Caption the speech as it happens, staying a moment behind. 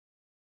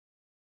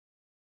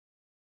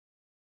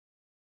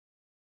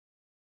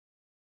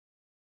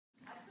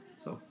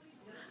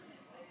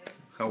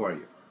How are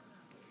you?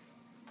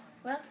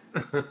 Well,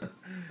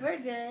 we're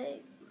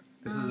good.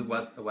 This is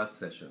what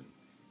session?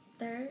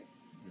 Third.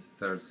 This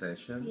third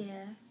session.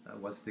 Yeah.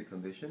 What's the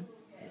condition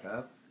you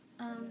have?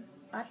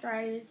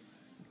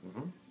 Arthritis.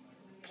 Mm-hmm.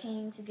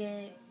 Came to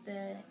get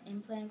the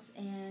implants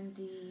and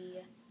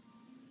the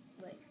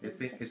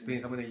It's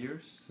been how many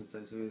years since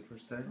I saw you the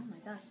first Oh time?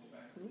 my gosh.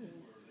 Ooh.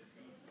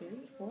 3,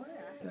 4.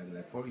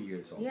 Like 4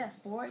 years almost. Yeah,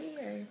 4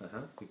 years.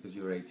 Because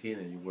you were 18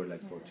 and you were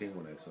like 14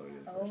 when I saw you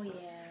the first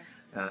time. Yeah.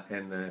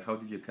 And how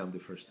did you come the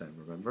first time?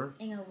 Remember?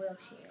 In a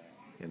wheelchair.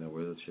 In a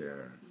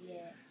wheelchair.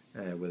 Yes.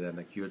 With an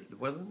acute.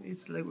 Well,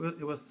 it's like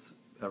it was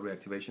a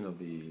reactivation of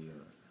the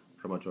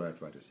rheumatoid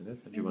arthritis, isn't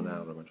it?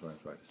 Juvenile rheumatoid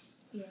arthritis.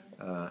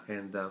 Yeah.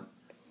 And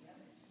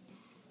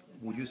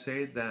would you say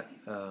that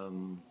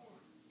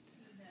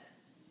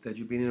that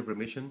you've been in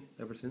remission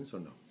ever since, or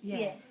no?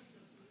 Yes.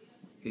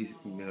 Is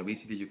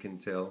basically you can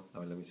tell.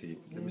 Oh, let me see.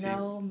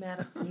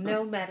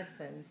 No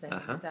medicines, and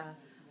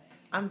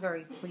I'm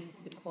very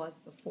pleased because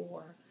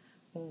before,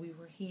 when we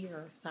were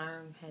here,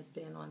 Siren had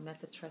been on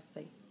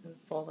methotrexate and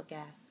folic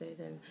acid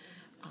and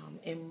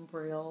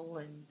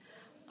Enbrel and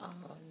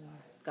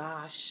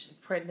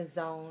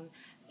prednisone,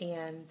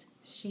 and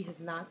she has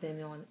not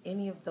been on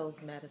any of those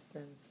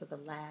medicines for the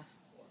last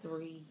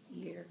 3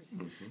 years.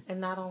 And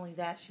not only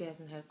that, she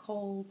hasn't had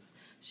colds,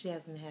 she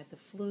hasn't had the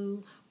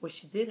flu, where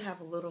she did have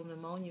a little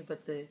pneumonia,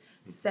 but the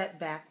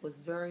setback was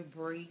very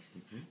brief,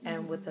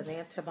 and with an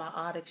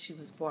antibiotic she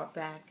was brought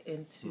back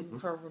into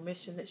her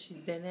remission that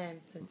she's been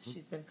in since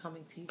she's been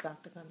coming to you,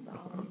 Dr.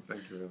 Gonzalez.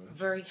 Thank you very much.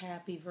 Very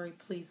happy, very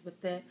pleased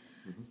with it.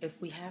 If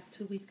we have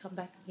to, we'd come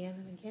back again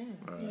and again.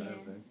 All right,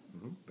 okay.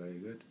 Very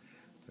good.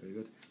 Very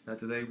good. Now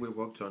today we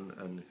worked on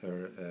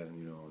her,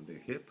 on the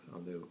hip,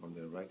 on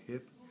the right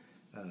hip.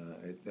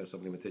 There's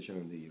some limitation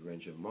in the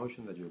range of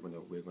motion that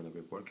we're gonna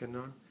be working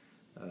on.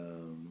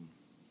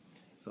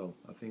 So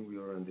I think we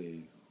are on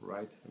the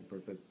right and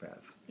perfect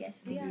path.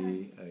 Yes, to we are.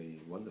 be a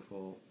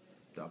wonderful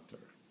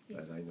doctor, Yes.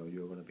 as I know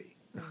you're gonna be.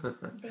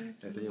 Thank you.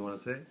 Anything you want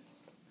to say?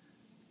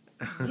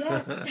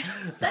 Yes,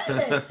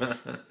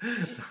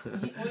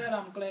 Well,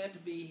 I'm glad to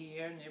be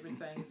here, and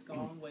everything is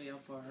going well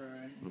for her,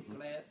 and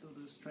glad through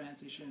this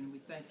transition. And we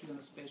thank you in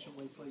a special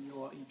way for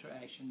your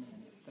interaction,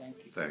 and thank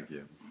you. Thank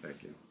you.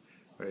 Thank you.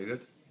 Very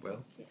good.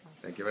 Well,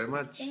 thank you very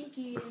much. Thank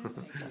you.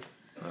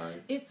 All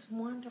right. it's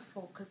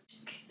wonderful because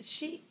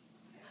she,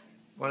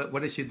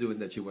 What is she doing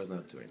that she was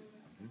not doing?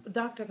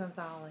 Dr.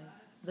 Gonzalez,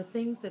 the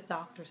things that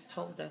doctors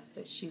told us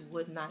that she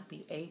would not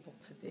be able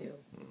to do,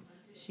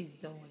 she's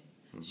doing.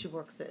 She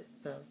works at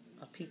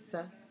a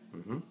pizza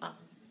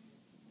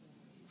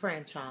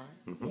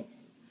franchise.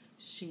 Yes.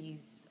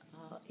 She's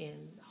in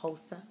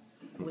HOSA,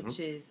 which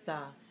is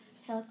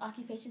Health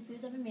Occupation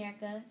Students of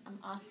America. I'm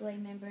also a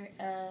member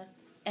of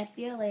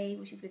FBLA,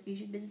 which is the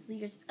Future Business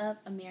Leaders of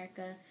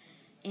America,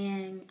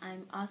 and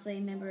I'm also a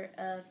member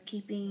of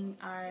Keeping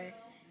Our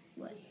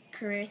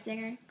Career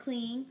Center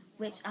Clean,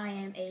 which I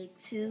am a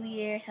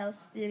 2-year health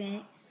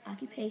student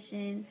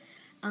occupation.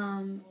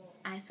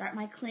 I start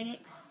my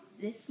clinics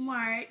this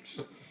March,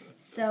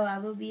 so I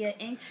will be an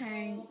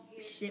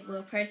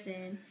internship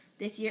person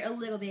this year a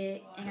little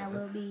bit, and I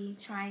will be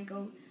trying to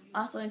go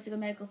also into the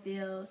medical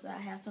field, so I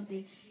have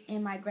something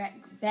in my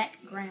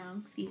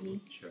background,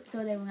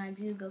 so that when I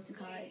do go to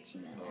college,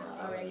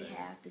 I already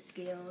have the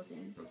skills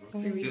and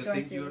the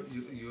resources. Do you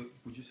think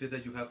would you say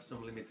that you have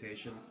some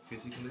limitation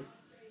physically,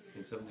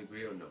 in some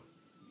degree, or no?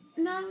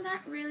 No,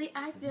 not really.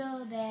 I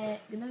feel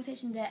that the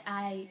limitation that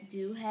I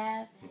do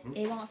have,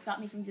 it won't stop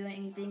me from doing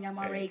anything I'm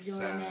already doing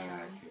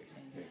now.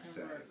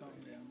 Exactly.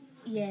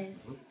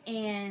 Yes,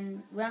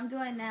 and what I'm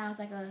doing now is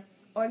like a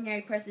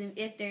ordinary person,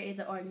 if there is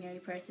an ordinary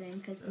person,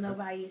 because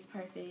nobody is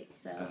perfect.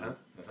 So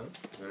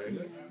Very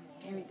good.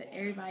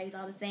 everybody's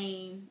all the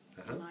same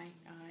in my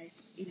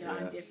eyes.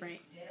 I'm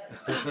different.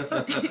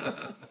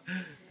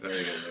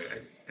 Very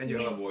good. And you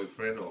have a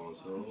boyfriend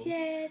also.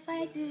 Yes,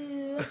 I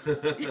do.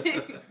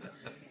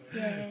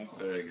 Yes.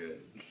 Very good.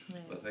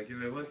 Well, thank you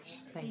very much.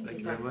 Thank you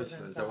you, very Dr. much.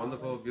 It's a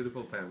wonderful,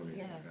 beautiful family you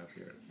Yes. have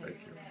here. Thank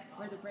you.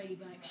 We're the Brady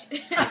Bunch.